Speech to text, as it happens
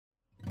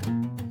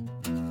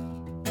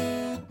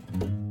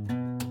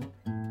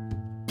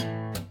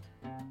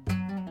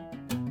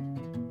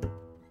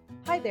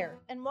Hi there,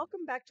 and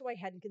welcome back to I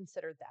Hadn't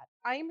Considered That.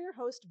 I am your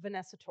host,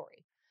 Vanessa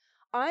Torrey.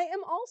 I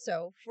am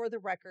also, for the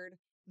record,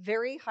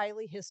 very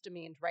highly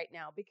histamined right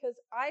now because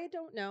I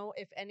don't know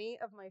if any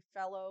of my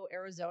fellow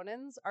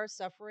Arizonans are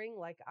suffering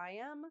like I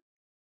am,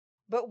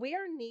 but we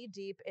are knee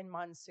deep in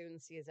monsoon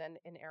season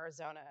in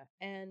Arizona,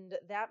 and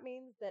that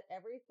means that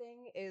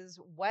everything is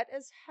wet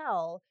as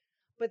hell.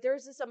 But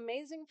there's this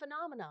amazing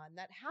phenomenon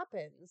that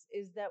happens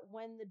is that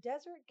when the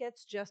desert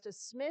gets just a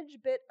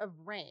smidge bit of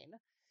rain,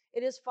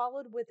 it is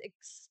followed with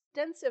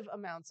extensive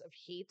amounts of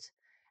heat,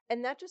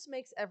 and that just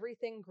makes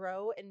everything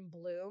grow and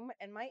bloom.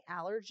 And my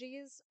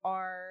allergies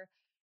are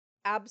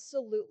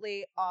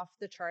absolutely off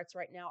the charts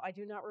right now. I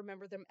do not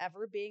remember them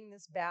ever being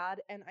this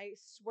bad. And I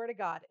swear to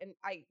God, and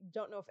I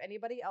don't know if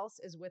anybody else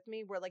is with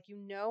me, where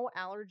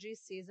allergy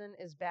season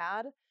is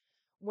bad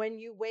when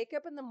you wake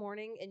up in the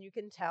morning and you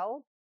can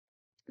tell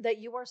that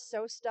you are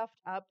so stuffed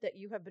up that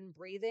you have been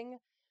breathing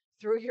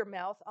through your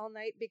mouth all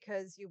night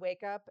because you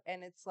wake up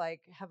and it's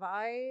like, have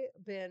I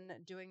been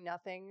doing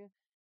nothing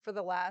for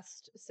the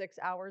last 6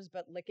 hours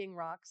but licking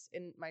rocks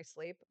in my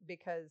sleep?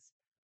 Because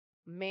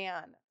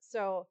man,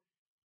 so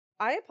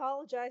I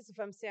apologize if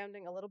I'm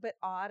sounding a little bit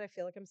odd. I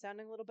feel like I'm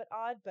sounding a little bit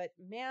odd, but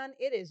man,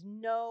 it is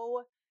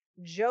no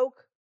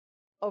joke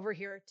over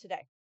here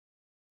today.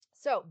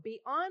 So,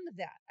 beyond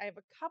that, I have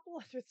a couple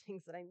other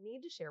things that I need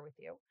to share with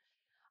you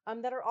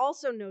that are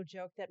also no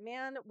joke. That,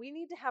 man, we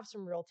need to have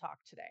some real talk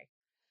today.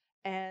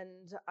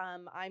 And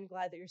I'm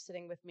glad that you're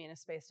sitting with me in a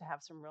space to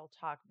have some real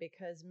talk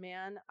because,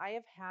 man, I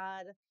have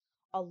had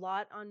a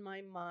lot on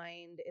my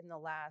mind in the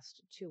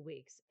last 2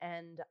 weeks.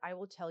 And I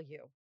will tell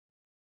you,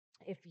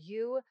 if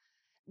you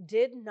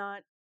did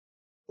not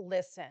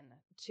listen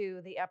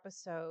to the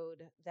episode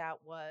that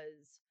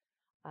was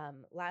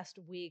last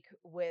week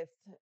with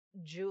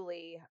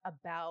Julie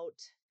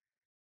about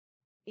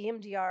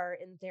EMDR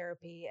in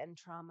therapy and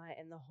trauma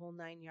and the whole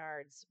 9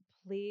 yards,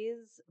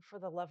 please, for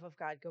the love of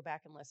God, go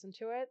back and listen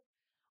to it.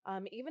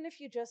 Even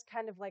if you just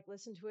kind of like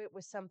listen to it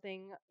with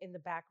something in the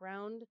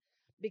background,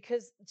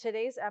 because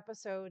today's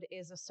episode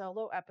is a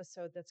solo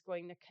episode that's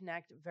going to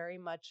connect very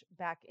much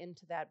back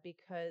into that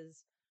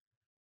because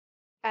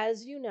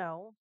as you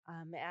know,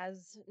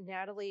 as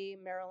Natalie,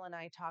 Merrill, and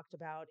I talked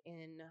about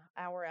in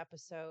our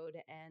episode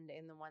and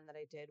in the one that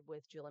I did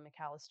with Julie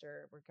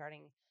McAllister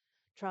regarding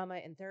trauma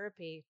and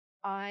therapy,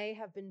 I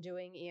have been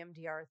doing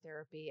EMDR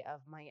therapy of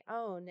my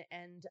own,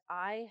 and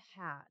I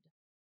had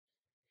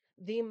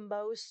the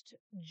most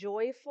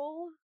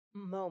joyful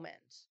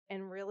moment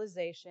and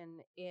realization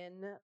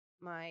in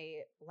my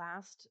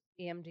last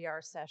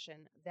EMDR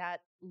session that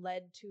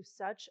led to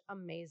such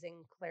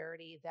amazing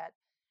clarity that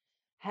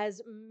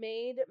has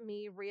made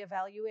me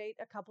reevaluate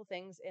a couple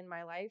things in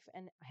my life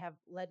and have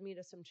led me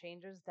to some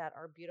changes that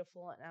are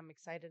beautiful and I'm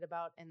excited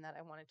about and that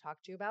I want to talk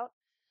to you about.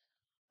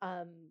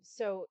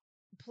 So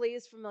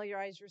please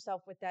familiarize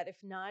yourself with that. If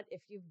not,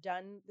 if you've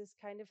done this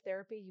kind of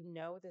therapy, you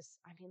know this.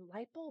 I mean,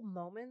 light bulb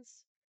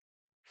moments,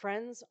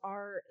 friends,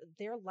 are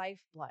their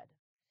lifeblood.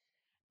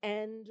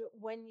 And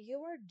when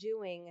you are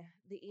doing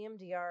the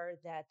EMDR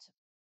that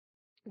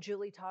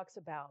Julie talks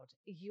about,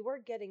 you are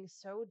getting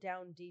so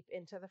down deep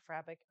into the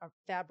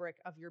fabric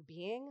of your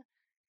being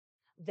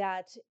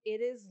that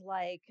it is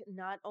like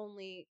not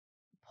only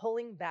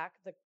pulling back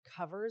the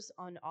covers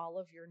on all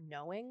of your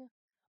knowing,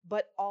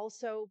 but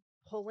also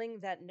pulling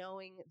that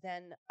knowing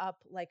then up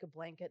like a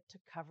blanket to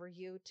cover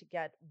you to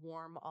get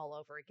warm all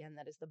over again.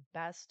 That is the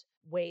best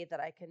way that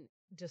I can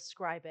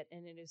describe it.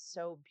 And it is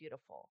so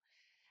beautiful.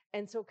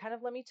 And so, kind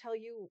of let me tell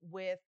you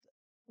with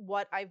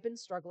what I've been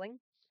struggling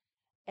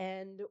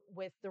and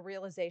with the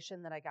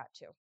realization that I got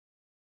to.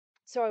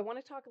 So, I want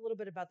to talk a little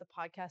bit about the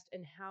podcast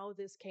and how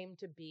this came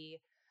to be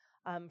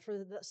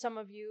for some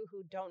of you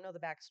who don't know the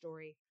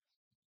backstory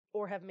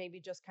or have maybe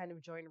just kind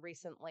of joined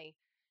recently.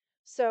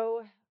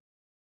 So,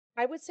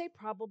 I would say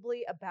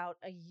probably about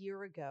a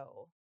year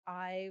ago,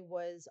 I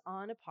was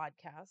on a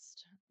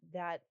podcast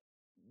that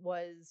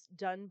was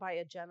done by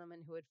a gentleman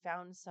who had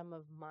found some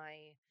of my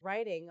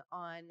writing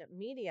on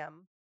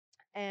Medium.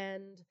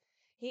 And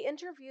he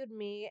interviewed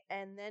me,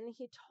 and then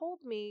he told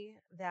me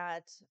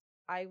that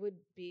I would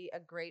be a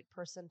great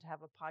person to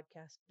have a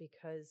podcast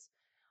because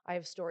I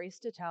have stories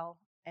to tell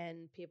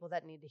and people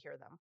that need to hear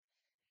them.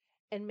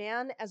 And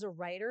man, as a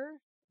writer,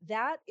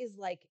 that is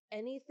like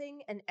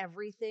anything and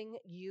everything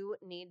you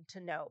need to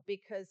know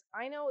because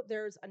I know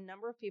there's a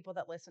number of people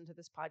that listen to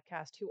this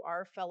podcast who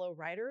are fellow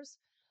writers.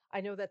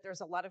 I know that there's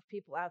a lot of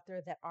people out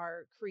there that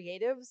are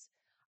creatives.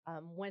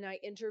 When I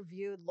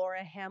interviewed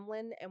Laura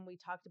Hamlin and we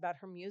talked about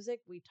her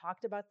music, we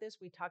talked about this.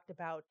 We talked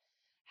about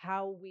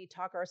how we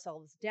talk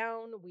ourselves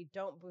down, we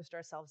don't boost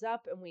ourselves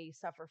up, and we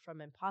suffer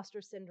from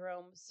imposter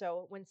syndrome.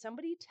 So when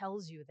somebody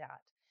tells you that,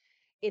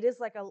 it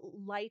is like a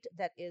light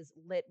that is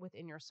lit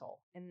within your soul.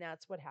 And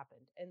that's what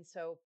happened. And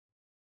so,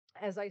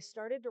 as I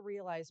started to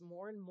realize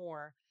more and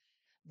more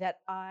that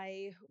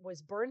I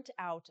was burnt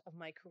out of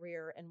my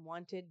career and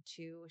wanted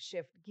to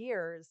shift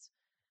gears,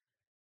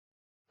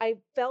 I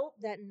felt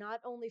that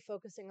not only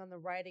focusing on the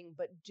writing,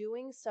 but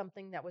doing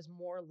something that was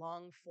more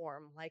long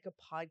form, like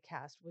a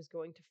podcast, was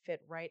going to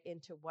fit right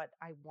into what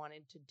I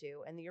wanted to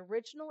do. And the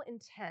original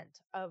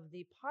intent of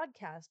the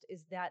podcast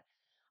is that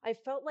I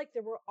felt like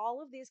there were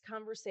all of these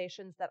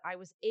conversations that I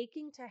was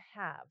aching to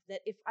have,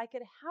 that if I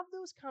could have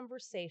those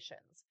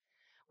conversations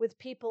with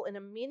people in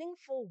a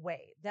meaningful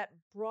way that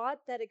brought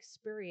that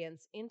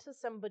experience into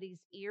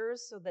somebody's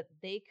ears so that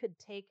they could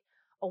take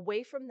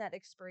away from that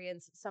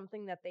experience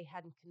something that they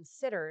hadn't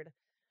considered,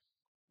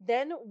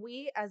 then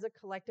we as a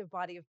collective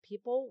body of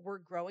people were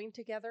growing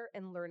together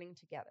and learning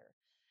together.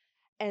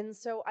 And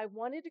so I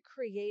wanted to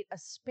create a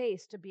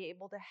space to be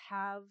able to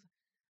have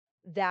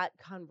that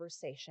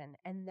conversation.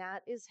 And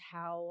that is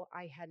how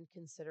I hadn't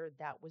considered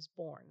that was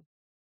born.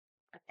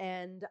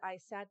 And I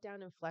sat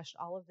down and fleshed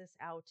all of this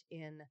out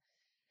in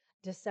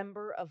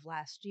December of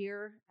last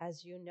year.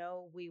 As you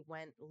know, we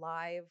went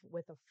live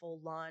with a full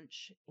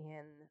launch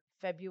in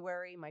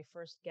February. My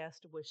first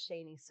guest was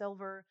Shani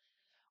Silver,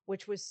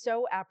 which was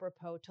so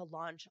apropos to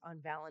launch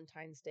on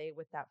Valentine's Day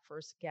with that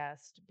first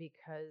guest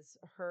because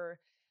her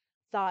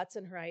thoughts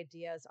and her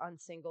ideas on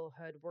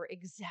singlehood were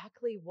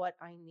exactly what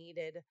I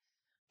needed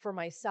for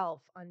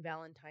myself on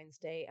Valentine's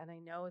Day. And I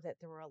know that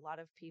there were a lot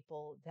of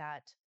people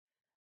that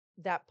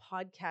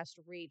podcast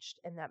reached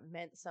and that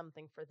meant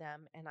something for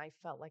them. And I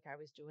felt like I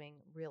was doing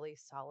really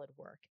solid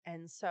work.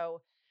 And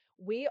so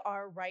we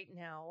are right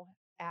now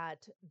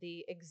at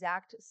the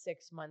exact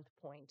 6 month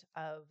point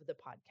of the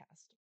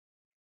podcast.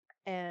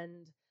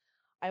 And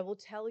I will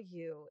tell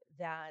you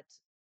that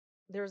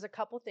there's a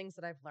couple things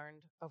that I've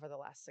learned over the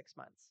last 6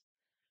 months.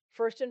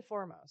 First and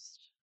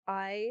foremost,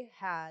 I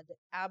had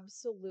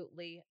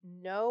absolutely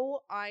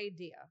no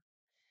idea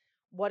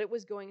what it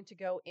was going to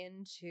go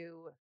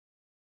into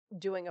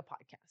doing a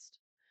podcast.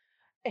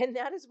 And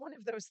that is one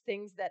of those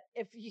things that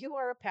if you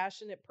are a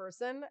passionate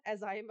person,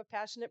 as I am a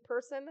passionate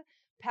person,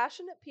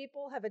 passionate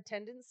people have a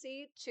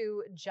tendency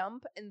to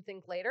jump and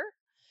think later.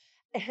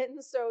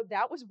 And so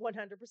that was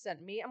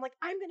 100% me. I'm like,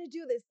 I'm going to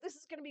do this. This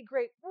is going to be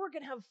great. We're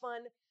going to have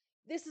fun.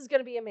 This is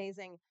going to be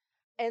amazing.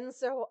 And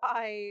so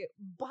I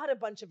bought a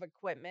bunch of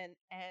equipment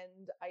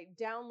and I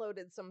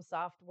downloaded some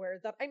software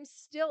that I'm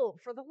still,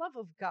 for the love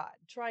of God,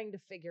 trying to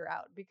figure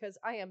out because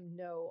I am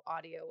no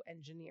audio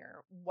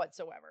engineer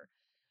whatsoever.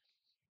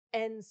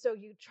 And so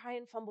you try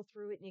and fumble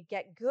through it and you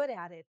get good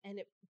at it. And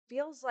it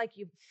feels like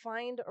you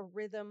find a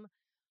rhythm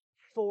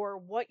for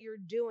what you're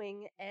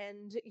doing.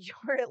 And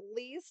you're at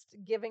least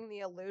giving the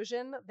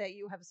illusion that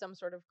you have some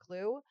sort of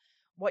clue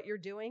what you're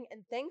doing.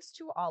 And thanks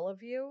to all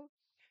of you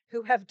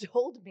who have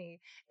told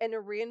me and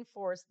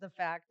reinforced the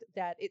fact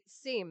that it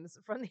seems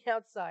from the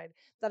outside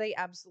that I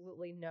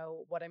absolutely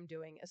know what I'm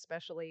doing,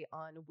 especially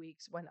on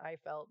weeks when I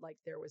felt like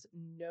there was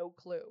no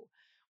clue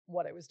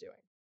what I was doing.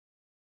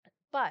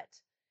 But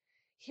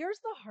here's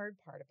the hard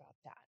part about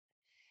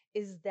that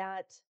is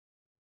that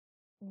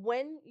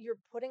when you're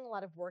putting a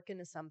lot of work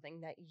into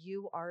something that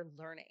you are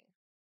learning,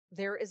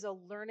 there is a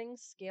learning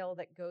scale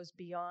that goes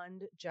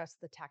beyond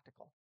just the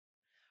tactical,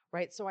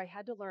 right? So I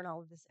had to learn all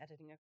of this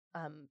editing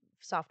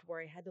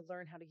software. I had to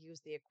learn how to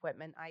use the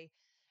equipment.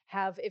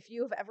 If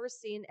you have ever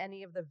seen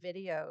any of the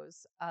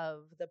videos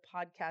of the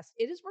podcast,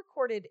 it is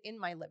recorded in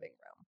my living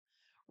room,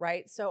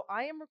 right? So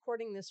I am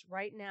recording this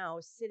right now,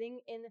 sitting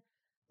in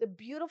the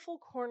beautiful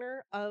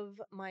corner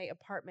of my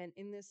apartment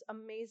in this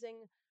amazing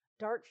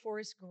dark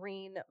forest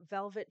green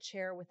velvet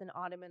chair with an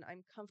ottoman.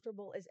 I'm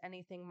comfortable as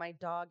anything. My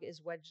dog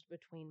is wedged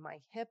between my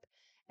hip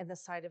and the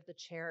side of the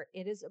chair.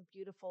 It is a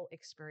beautiful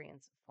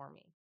experience for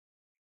me.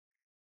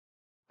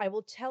 I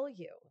will tell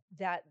you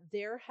that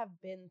there have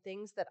been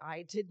things that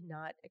I did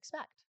not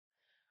expect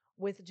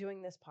with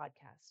doing this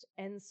podcast.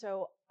 And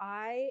so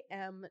I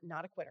am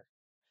not a quitter.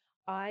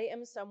 I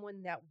am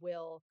someone that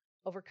will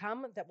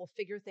overcome, that will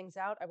figure things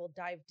out. I will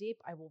dive deep.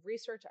 I will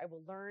research. I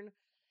will learn.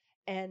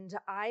 And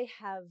I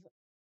have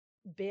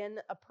been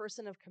a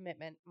person of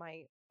commitment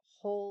my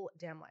whole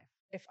damn life.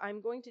 If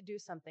I'm going to do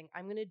something,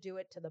 I'm going to do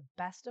it to the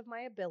best of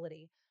my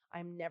ability.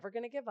 I'm never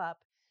going to give up.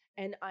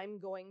 And I'm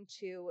going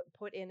to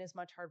put in as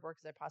much hard work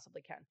as I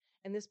possibly can.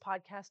 And this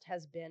podcast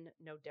has been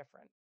no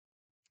different.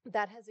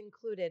 That has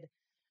included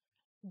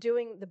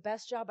doing the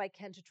best job I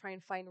can to try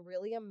and find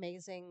really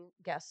amazing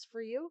guests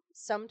for you.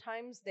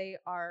 Sometimes they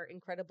are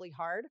incredibly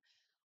hard.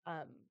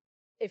 Um,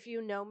 if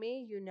you know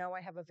me, you know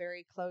I have a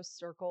very close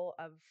circle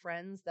of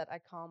friends that I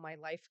call my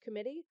life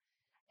committee.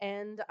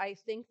 And I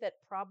think that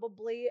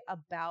probably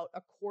about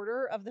a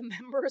quarter of the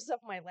members of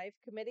my life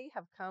committee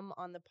have come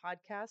on the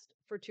podcast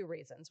for two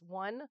reasons.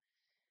 One,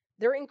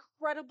 they're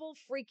incredible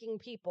freaking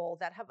people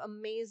that have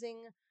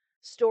amazing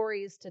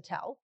stories to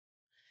tell.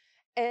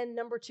 And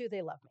number two,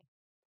 they love me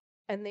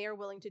and they are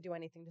willing to do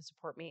anything to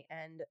support me.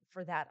 And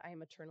for that, I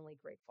am eternally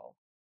grateful.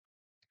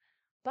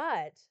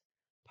 But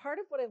part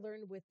of what I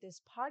learned with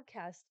this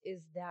podcast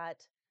is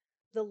that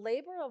the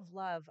labor of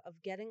love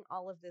of getting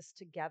all of this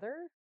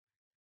together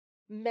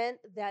meant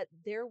that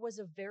there was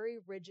a very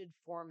rigid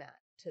format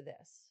to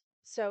this.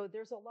 So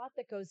there's a lot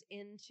that goes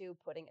into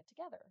putting it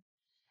together.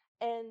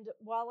 And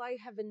while I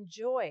have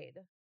enjoyed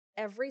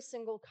every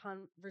single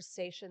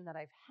conversation that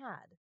I've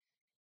had,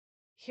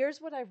 here's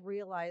what I've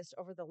realized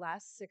over the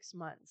last 6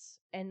 months.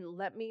 And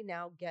let me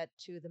now get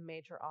to the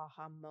major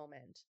aha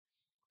moment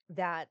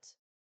that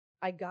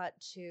I got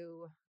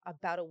to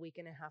about a week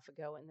and a half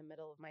ago in the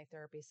middle of my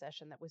therapy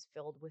session that was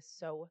filled with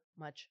so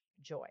much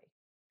joy.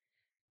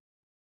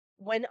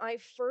 When I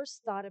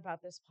first thought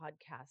about this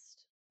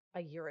podcast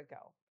a year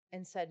ago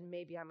and said,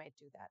 maybe I might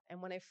do that.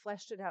 And when I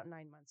fleshed it out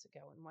 9 months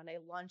ago, and when I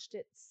launched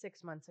it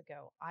 6 months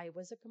ago, I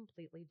was a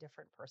completely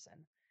different person.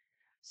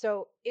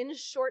 So, in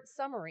short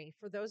summary,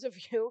 for those of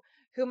you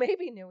who may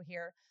be new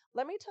here,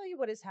 let me tell you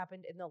what has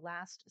happened in the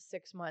last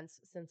 6 months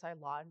since I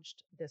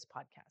launched this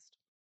podcast.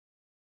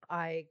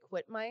 I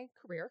quit my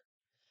career,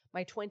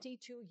 my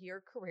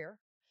 22-year career.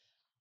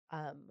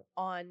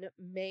 On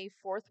March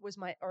 4th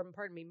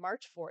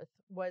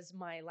was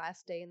my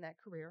last day in that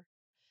career.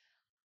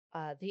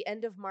 The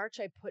end of March,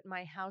 I put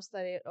my house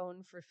that I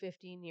owned for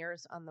 15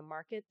 years on the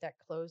market that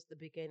closed the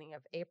beginning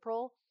of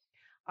April.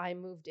 I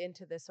moved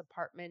into this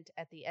apartment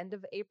at the end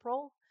of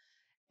April.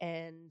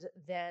 And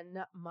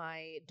then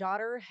my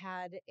daughter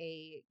had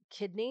a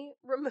kidney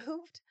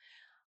removed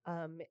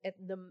at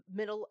the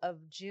middle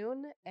of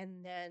June.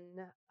 And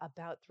then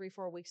about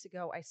 3-4 weeks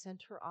ago, I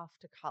sent her off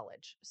to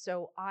college.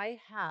 So I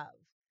have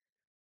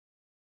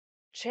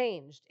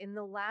changed in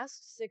the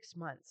last 6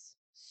 months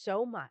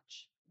so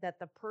much that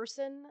the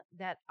person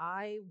that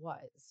I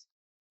was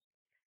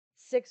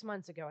 6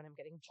 months ago, and I'm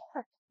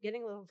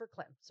getting a little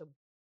verklempt, so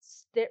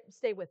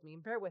stay with me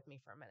and bear with me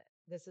for a minute.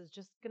 This is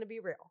just going to be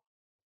real.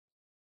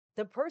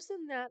 The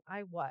person that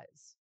I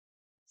was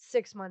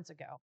 6 months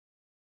ago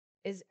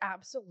is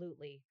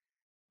absolutely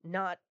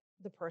not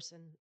the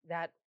person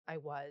that I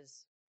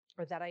was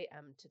or that I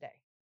am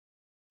today.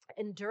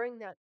 And during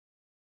that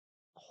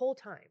whole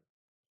time,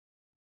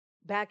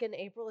 back in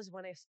April is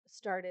when I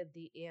started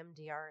the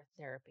EMDR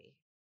therapy.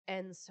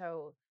 And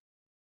so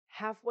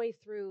halfway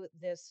through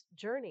this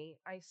journey,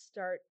 I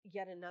start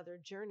yet another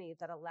journey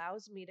that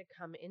allows me to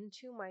come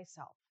into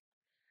myself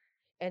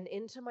and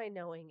into my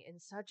knowing in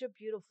such a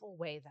beautiful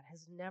way that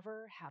has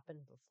never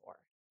happened before.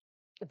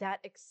 That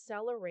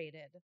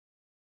accelerated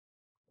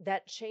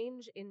that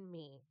change in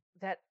me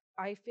that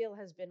I feel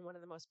has been one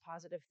of the most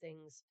positive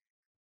things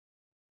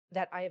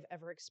that I have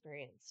ever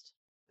experienced.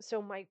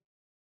 So my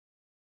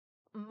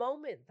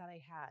moment that I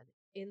had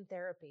in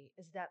therapy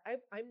is that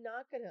I'm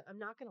not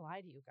gonna lie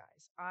to you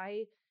guys.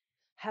 I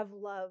have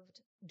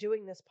loved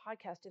doing this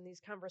podcast and these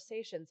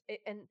conversations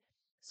and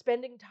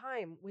spending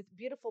time with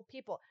beautiful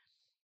people.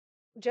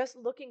 Just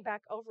looking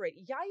back over it,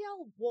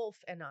 Yael Wolf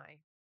and I,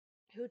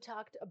 who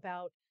talked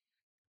about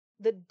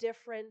the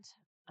different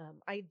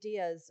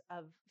ideas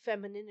of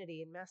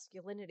femininity and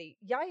masculinity.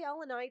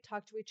 Yael and I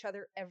talk to each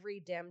other every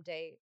damn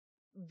day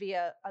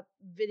via a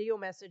video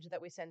message that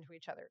we send to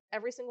each other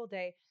every single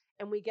day.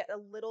 And we get a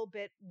little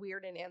bit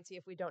weird and antsy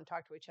if we don't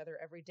talk to each other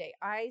every day.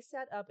 I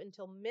sat up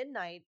until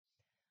midnight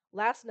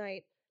last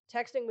night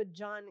texting with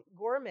John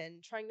Gorman,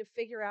 trying to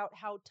figure out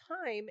how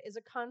time is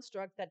a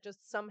construct that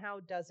just somehow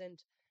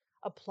doesn't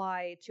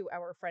apply to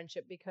our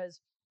friendship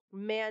because,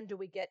 man, do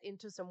we get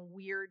into some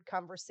weird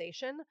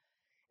conversation.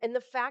 And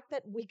the fact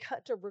that we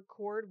got to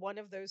record one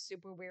of those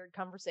super weird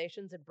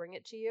conversations and bring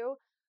it to you,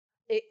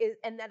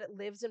 and that it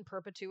lives in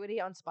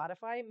perpetuity on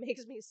Spotify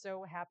makes me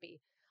so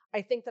happy.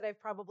 I think that I've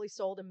probably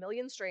sold a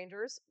million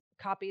strangers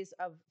copies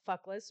of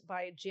Fuckless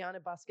by Gianna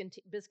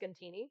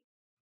Biscontini,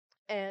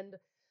 and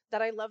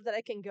that I love that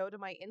I can go to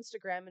my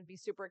Instagram and be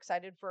super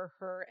excited for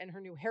her and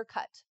her new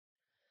haircut.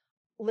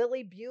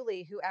 Lily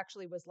Bewley, who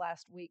actually was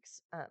last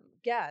week's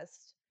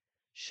guest,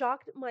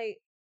 shocked my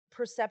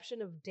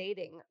perception of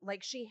dating.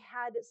 Like she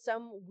had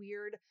some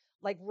weird,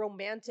 like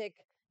romantic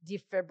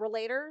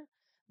defibrillator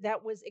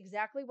that was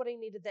exactly what I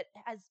needed, that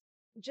has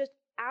just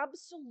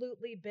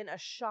absolutely been a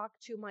shock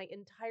to my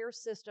entire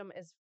system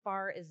as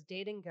far as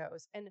dating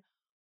goes. And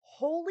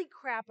holy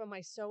crap, am I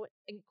so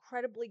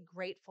incredibly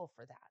grateful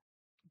for that.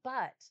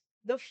 But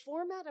the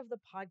format of the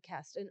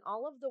podcast and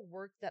all of the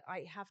work that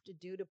I have to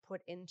do to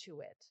put into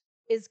it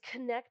is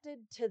connected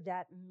to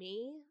that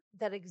me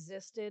that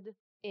existed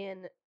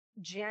in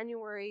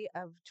January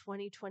of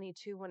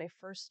 2022 when I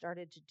first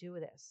started to do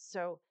this.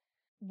 So,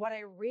 what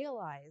I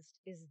realized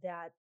is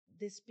that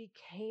this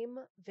became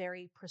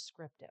very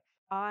prescriptive.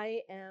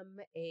 I am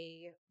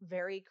a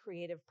very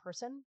creative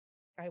person.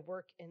 I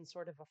work in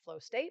sort of a flow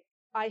state.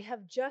 I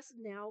have just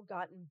now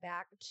gotten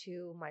back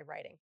to my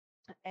writing.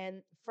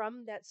 And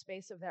from that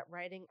space of that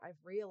writing, I've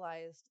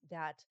realized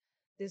that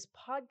this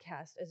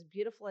podcast, as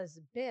beautiful as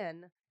it's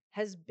been,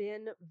 has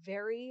been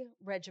very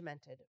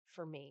regimented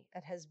for me.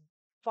 It has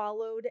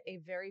followed a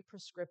very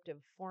prescriptive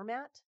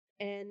format.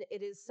 And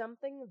it is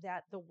something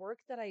that the work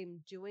that I'm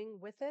doing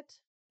with it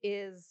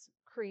is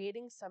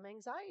creating some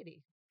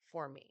anxiety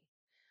for me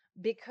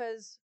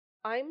because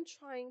I'm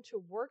trying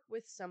to work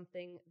with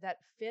something that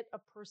fit a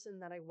person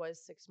that I was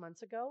 6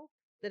 months ago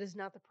that is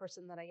not the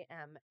person that I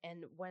am.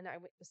 And when I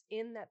was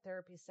in that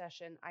therapy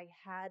session, I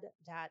had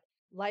that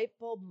light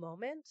bulb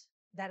moment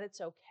that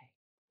it's okay.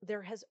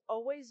 There has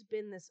always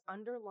been this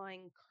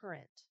underlying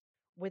current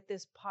with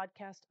this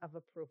podcast of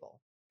approval.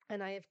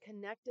 And I have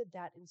connected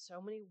that in so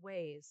many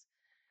ways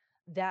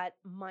that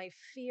my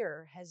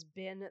fear has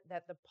been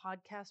that the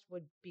podcast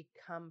would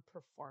become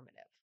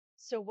performative.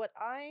 So, what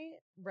I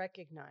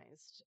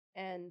recognized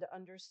and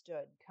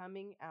understood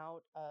coming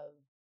out of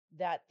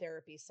that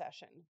therapy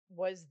session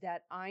was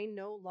that I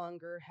no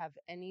longer have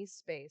any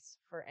space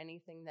for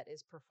anything that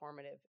is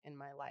performative in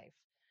my life,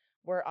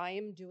 where I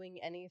am doing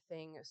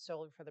anything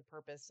solely for the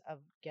purpose of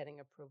getting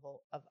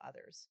approval of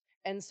others.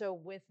 And so,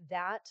 with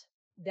that,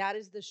 that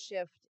is the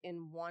shift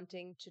in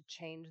wanting to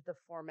change the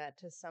format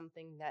to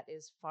something that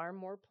is far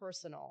more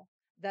personal,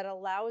 that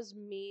allows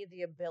me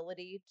the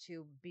ability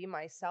to be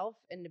myself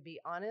and to be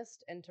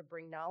honest and to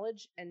bring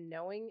knowledge and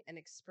knowing and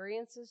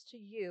experiences to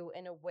you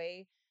in a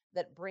way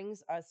that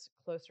brings us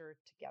closer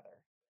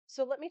together.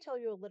 So, let me tell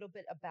you a little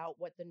bit about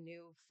what the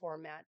new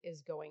format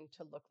is going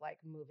to look like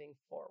moving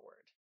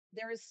forward.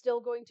 There is still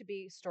going to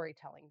be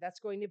storytelling. That's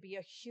going to be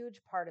a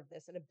huge part of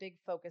this and a big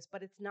focus,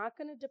 but it's not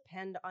going to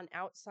depend on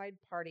outside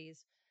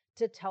parties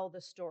to tell the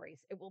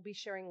stories. It will be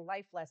sharing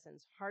life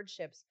lessons,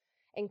 hardships,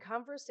 and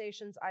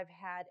conversations I've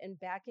had and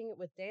backing it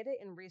with data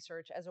and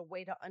research as a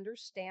way to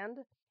understand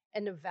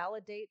and to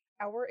validate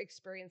our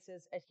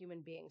experiences as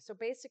human beings. So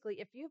basically,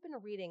 if you've been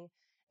reading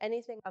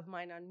anything of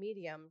mine on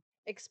Medium,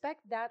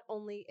 expect that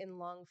only in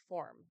long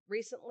form.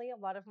 Recently, a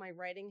lot of my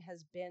writing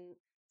has been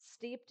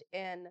steeped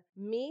in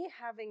me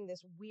having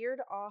this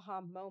weird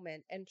aha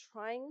moment and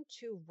trying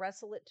to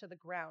wrestle it to the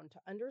ground to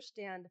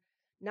understand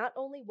not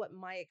only what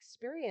my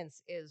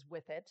experience is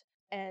with it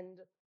and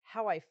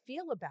how I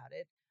feel about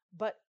it,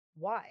 but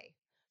why.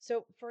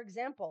 So, for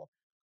example,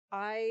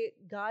 I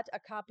got a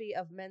copy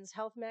of Men's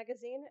Health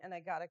magazine and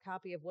I got a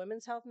copy of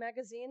Women's Health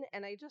magazine,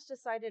 and I just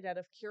decided out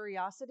of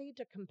curiosity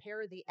to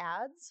compare the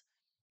ads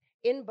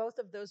in both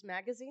of those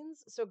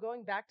magazines. So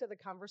going back to the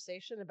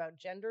conversation about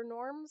gender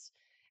norms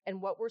and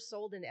what we're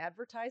sold in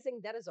advertising,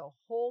 that is a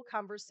whole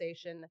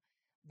conversation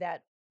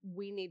that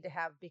we need to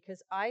have,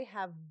 because I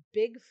have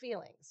big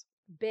feelings,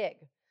 big,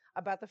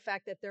 about the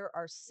fact that there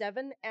are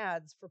 7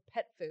 ads for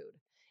pet food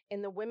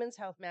in the Women's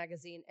Health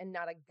magazine and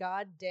not a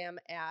goddamn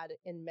ad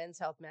in Men's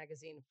Health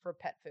magazine for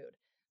pet food.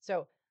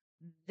 So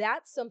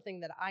that's something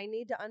that I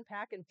need to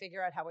unpack and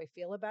figure out how I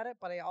feel about it.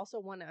 But I also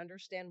want to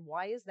understand,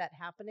 why is that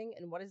happening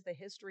and what is the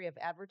history of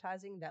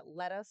advertising that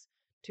led us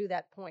to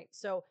that point.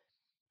 So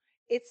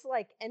it's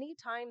like any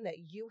time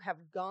that you have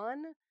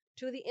gone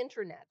to the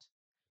internet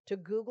to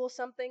Google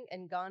something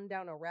and gone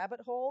down a rabbit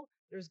hole,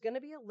 there's going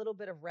to be a little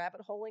bit of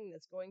rabbit holing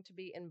that's going to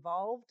be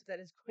involved, that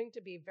is going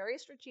to be very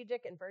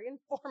strategic and very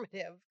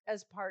informative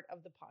as part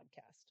of the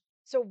podcast.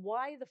 So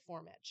why the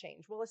format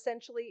change? Well,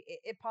 essentially,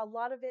 a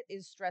lot of it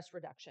is stress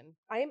reduction.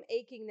 I am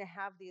aching to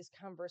have these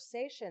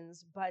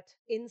conversations, but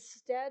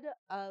instead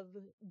of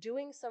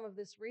doing some of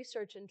this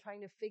research and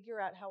trying to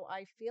figure out how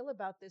I feel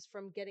about this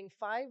from getting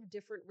 5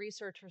 different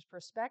researchers'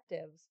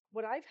 perspectives,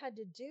 what I've had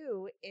to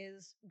do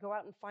is go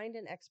out and find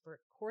an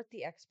expert, court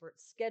the expert,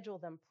 schedule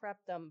them, prep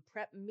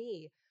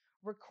me,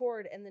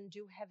 record, and then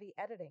do heavy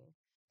editing.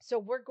 So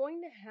we're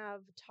going to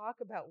have talk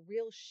about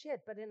real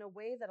shit, but in a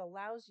way that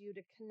allows you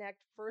to connect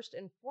first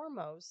and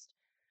foremost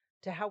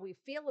to how we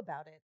feel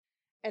about it,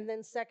 and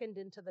then second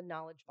into the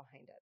knowledge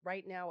behind it.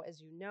 Right now,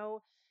 as you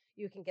know,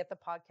 you can get the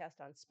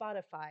podcast on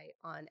Spotify,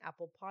 on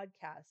Apple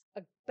Podcasts.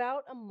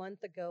 About a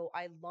month ago,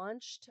 I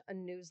launched a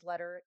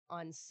newsletter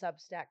on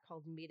Substack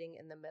called Meeting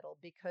in the Middle,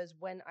 because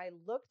when I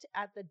looked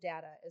at the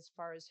data as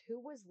far as who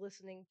was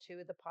listening to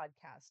the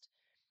podcast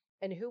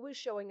and who was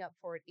showing up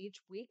for it each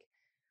week,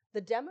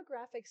 the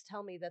demographics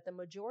tell me that the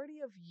majority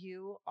of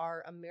you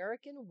are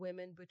American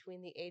women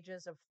between the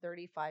ages of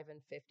 35 and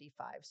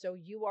 55. So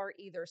you are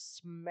either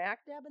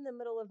smack dab in the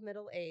middle of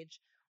middle age,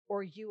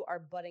 or you are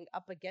butting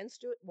up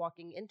against it,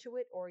 walking into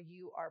it, or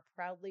you are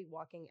proudly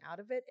walking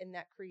out of it. And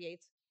that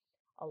creates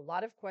a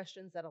lot of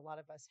questions that a lot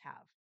of us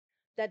have.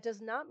 That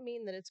does not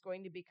mean that it's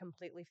going to be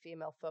completely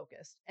female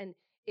focused. And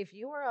if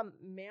you are a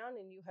man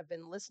and you have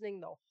been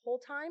listening the whole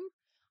time,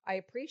 I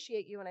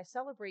appreciate you and I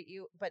celebrate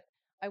you, but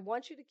I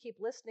want you to keep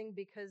listening,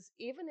 because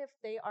even if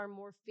they are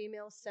more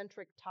female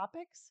centric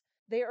topics,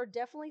 they are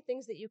definitely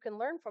things that you can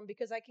learn from,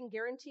 because I can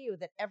guarantee you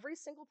that every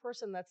single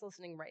person that's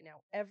listening right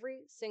now,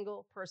 every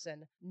single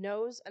person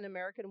knows an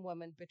American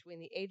woman between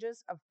the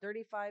ages of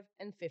 35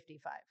 and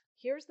 55.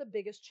 Here's the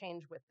biggest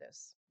change with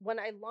this. When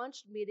I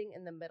launched Meeting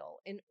in the Middle,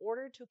 in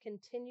order to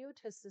continue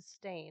to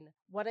sustain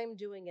what I'm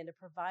doing and to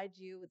provide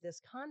you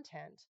this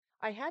content,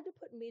 I had to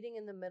put Meeting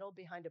in the Middle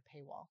behind a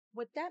paywall.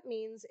 What that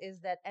means is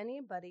that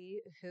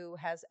anybody who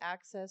has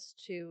access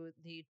to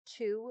the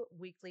 2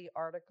 weekly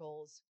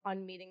articles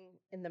on Meeting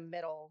in the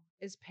Middle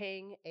is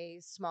paying a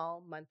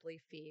small monthly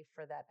fee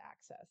for that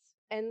access.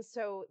 And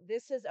so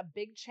this is a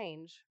big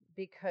change,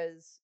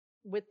 because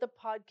with the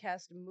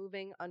podcast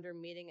moving under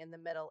Meeting in the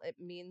Middle, it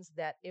means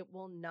that it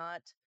will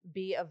not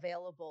be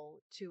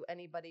available to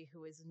anybody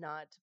who is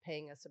not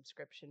paying a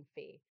subscription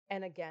fee.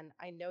 And again,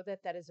 I know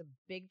that that is a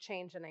big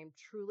change, and I'm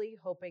truly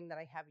hoping that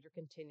I have your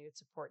continued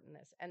support in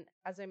this. And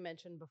as I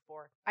mentioned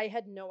before, I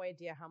had no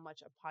idea how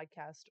much a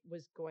podcast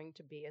was going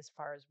to be as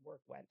far as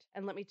work went.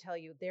 And let me tell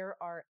you, there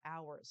are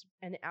hours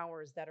and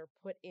hours that are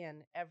put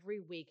in every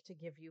week to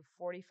give you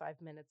 45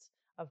 minutes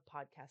of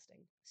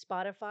podcasting.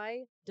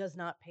 Spotify does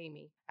not pay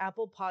me.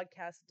 Apple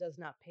Podcasts does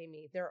not pay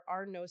me. There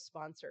are no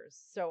sponsors.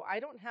 So I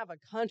don't have a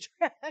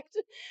contract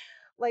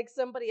like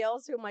somebody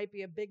else who might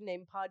be a big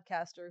name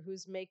podcaster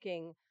who's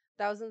making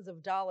thousands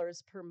of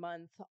dollars per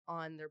month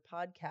on their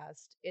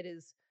podcast. It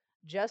is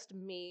just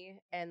me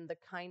and the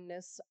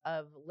kindness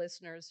of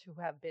listeners who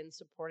have been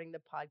supporting the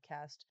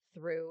podcast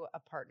through a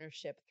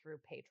partnership through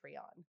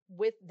Patreon.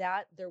 With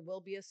that, there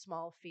will be a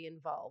small fee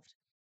involved.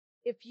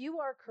 If you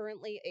are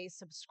currently a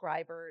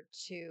subscriber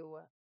to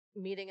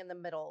Meeting in the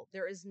Middle,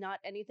 there is not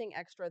anything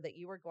extra that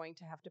you are going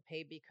to have to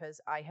pay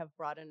because I have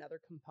brought another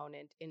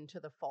component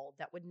into the fold.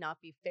 That would not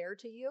be fair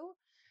to you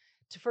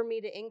for me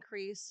to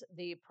increase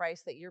the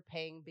price that you're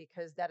paying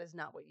because that is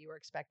not what you were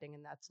expecting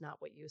and that's not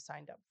what you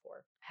signed up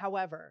for.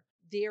 However,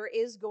 there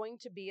is going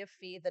to be a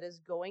fee that is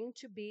going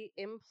to be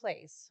in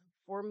place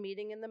for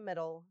Meeting in the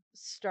Middle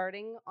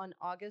starting on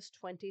August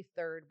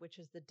 23rd, which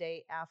is the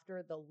day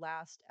after the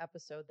last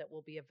episode that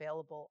will be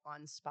available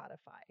on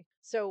Spotify.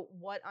 So,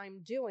 what I'm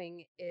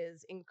doing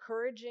is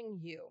encouraging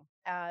you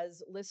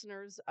as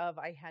listeners of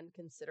I Hadn't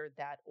Considered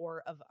That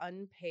or of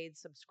unpaid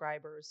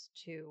subscribers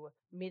to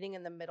Meeting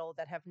in the Middle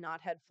that have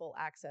not had full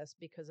access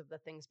because of the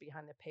things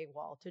behind the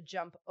paywall to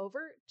jump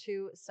over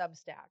to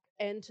Substack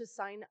and to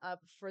sign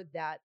up for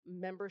that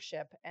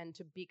membership and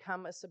to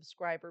become a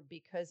subscriber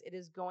because it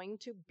is going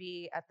to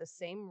be at the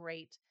same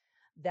rate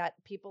that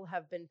people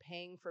have been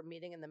paying for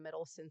Meeting in the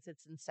Middle since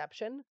its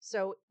inception.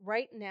 So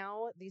right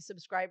now, the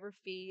subscriber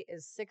fee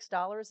is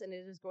 $6 and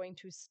it is going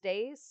to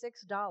stay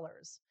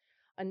 $6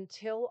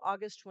 until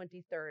August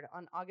 23rd.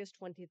 On August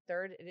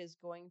 23rd, it is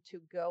going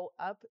to go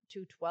up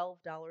to $12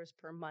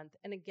 per month.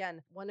 And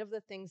again, one of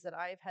the things that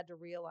I've had to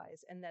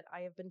realize and that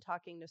I have been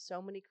talking to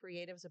so many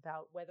creatives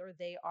about, whether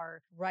they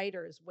are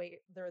writers,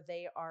 whether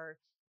they are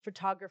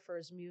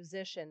photographers,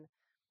 musician,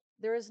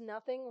 there is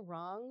nothing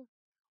wrong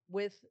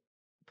with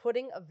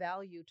putting a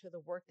value to the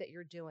work that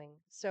you're doing.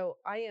 So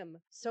I am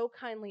so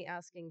kindly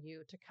asking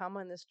you to come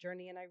on this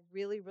journey. And I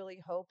really,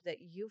 really hope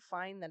that you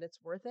find that it's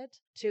worth it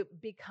to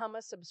become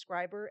a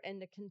subscriber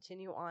and to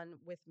continue on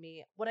with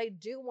me. What I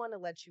do want to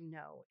let you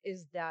know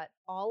is that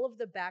all of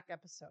the back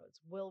episodes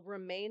will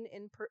remain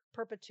in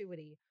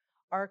perpetuity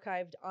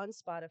archived on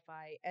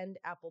Spotify and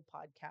Apple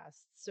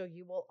Podcasts. So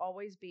you will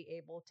always be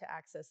able to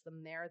access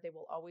them there. They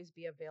will always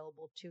be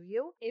available to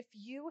you. If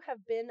you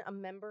have been a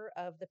member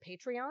of the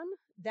Patreon,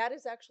 that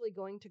is actually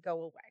going to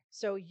go away.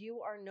 So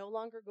you are no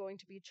longer going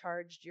to be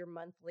charged your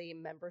monthly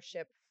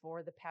membership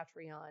for the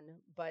Patreon,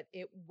 but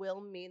it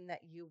will mean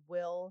that you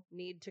will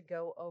need to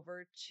go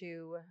over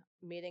to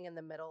Meeting in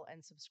the Middle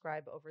and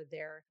subscribe over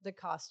there. The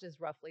cost is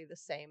roughly the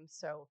same.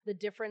 So the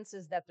difference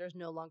is that there's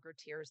no longer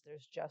tiers,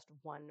 there's just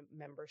one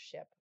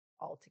membership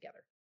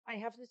altogether. I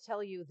have to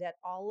tell you that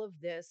all of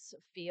this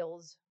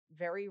feels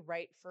very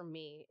right for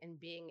me in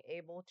being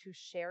able to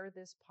share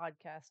this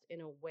podcast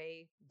in a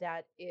way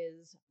that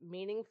is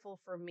meaningful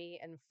for me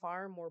and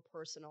far more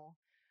personal.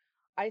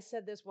 I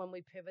said this when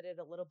we pivoted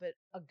a little bit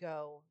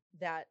ago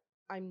that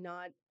I'm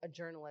not a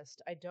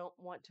journalist. I don't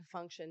want to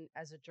function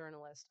as a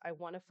journalist. I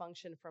want to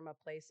function from a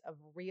place of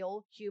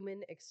real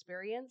human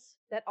experience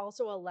that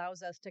also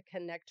allows us to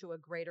connect to a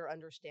greater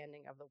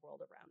understanding of the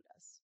world around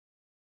us.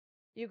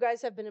 You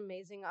guys have been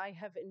amazing. I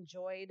have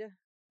enjoyed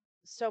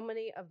so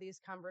many of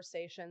these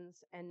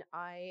conversations, and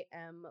I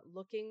am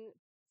looking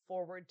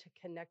forward to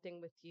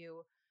connecting with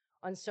you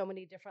on so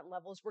many different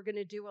levels. We're going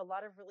to do a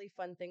lot of really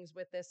fun things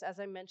with this. As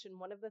I mentioned,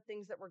 one of the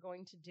things that we're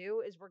going to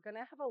do is we're going to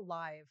have a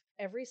live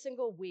every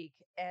single week,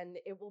 and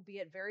it will be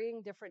at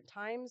varying different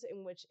times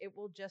in which it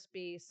will just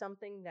be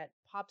something that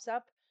pops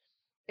up.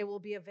 It will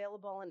be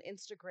available on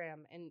Instagram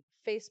and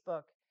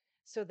Facebook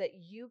so that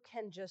you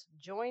can just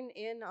join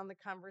in on the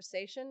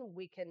conversation.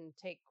 We can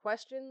take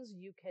questions.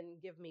 You can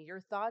give me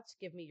your thoughts,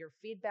 give me your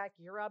feedback,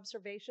 your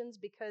observations,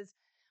 because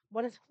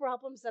one of the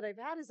problems that I've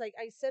had is I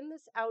send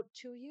this out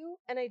to you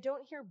and I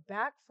don't hear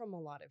back from a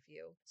lot of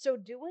you. So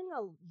doing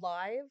a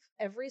live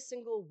every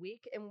single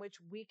week in which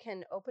we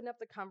can open up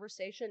the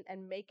conversation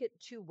and make it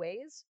two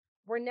ways,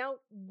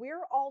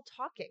 we're all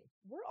talking.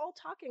 We're all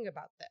talking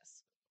about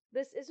this.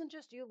 This isn't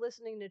just you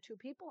listening to two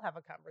people have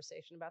a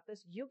conversation about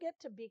this. You get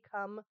to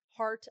become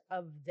part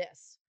of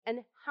this. And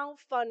how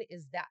fun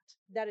is that?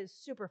 That is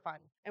super fun.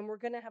 And we're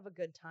going to have a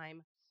good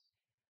time.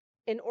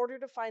 In order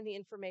to find the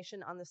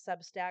information on the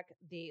Substack,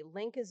 the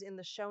link is in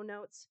the show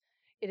notes.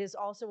 It is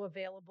also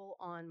available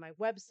on my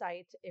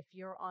website. If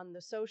you're on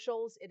the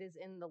socials, it is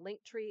in the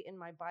link tree in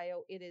my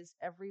bio. It is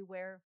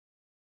everywhere.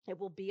 It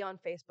will be on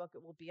Facebook.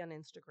 It will be on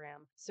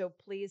Instagram. So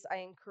please, I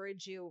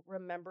encourage you,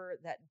 remember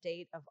that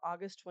date of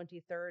August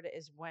 23rd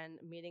is when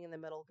Meeting in the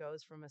Middle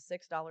goes from a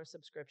 $6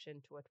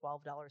 subscription to a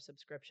 $12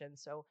 subscription.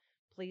 So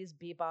please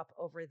bebop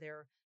over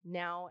there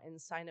now and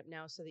sign up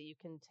now so that you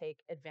can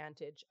take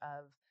advantage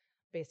of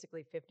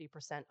basically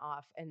 50%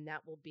 off. And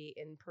that will be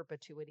in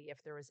perpetuity.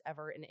 If there is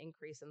ever an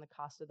increase in the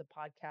cost of the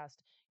podcast,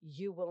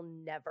 you will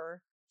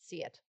never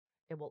see it.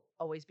 It will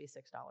always be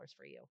 $6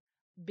 for you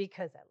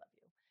because I love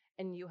you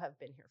and you have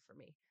been here for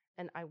me.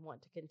 And I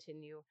want to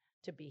continue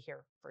to be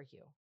here for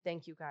you.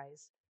 Thank you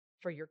guys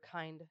for your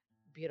kind,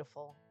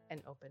 beautiful,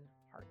 and open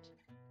heart.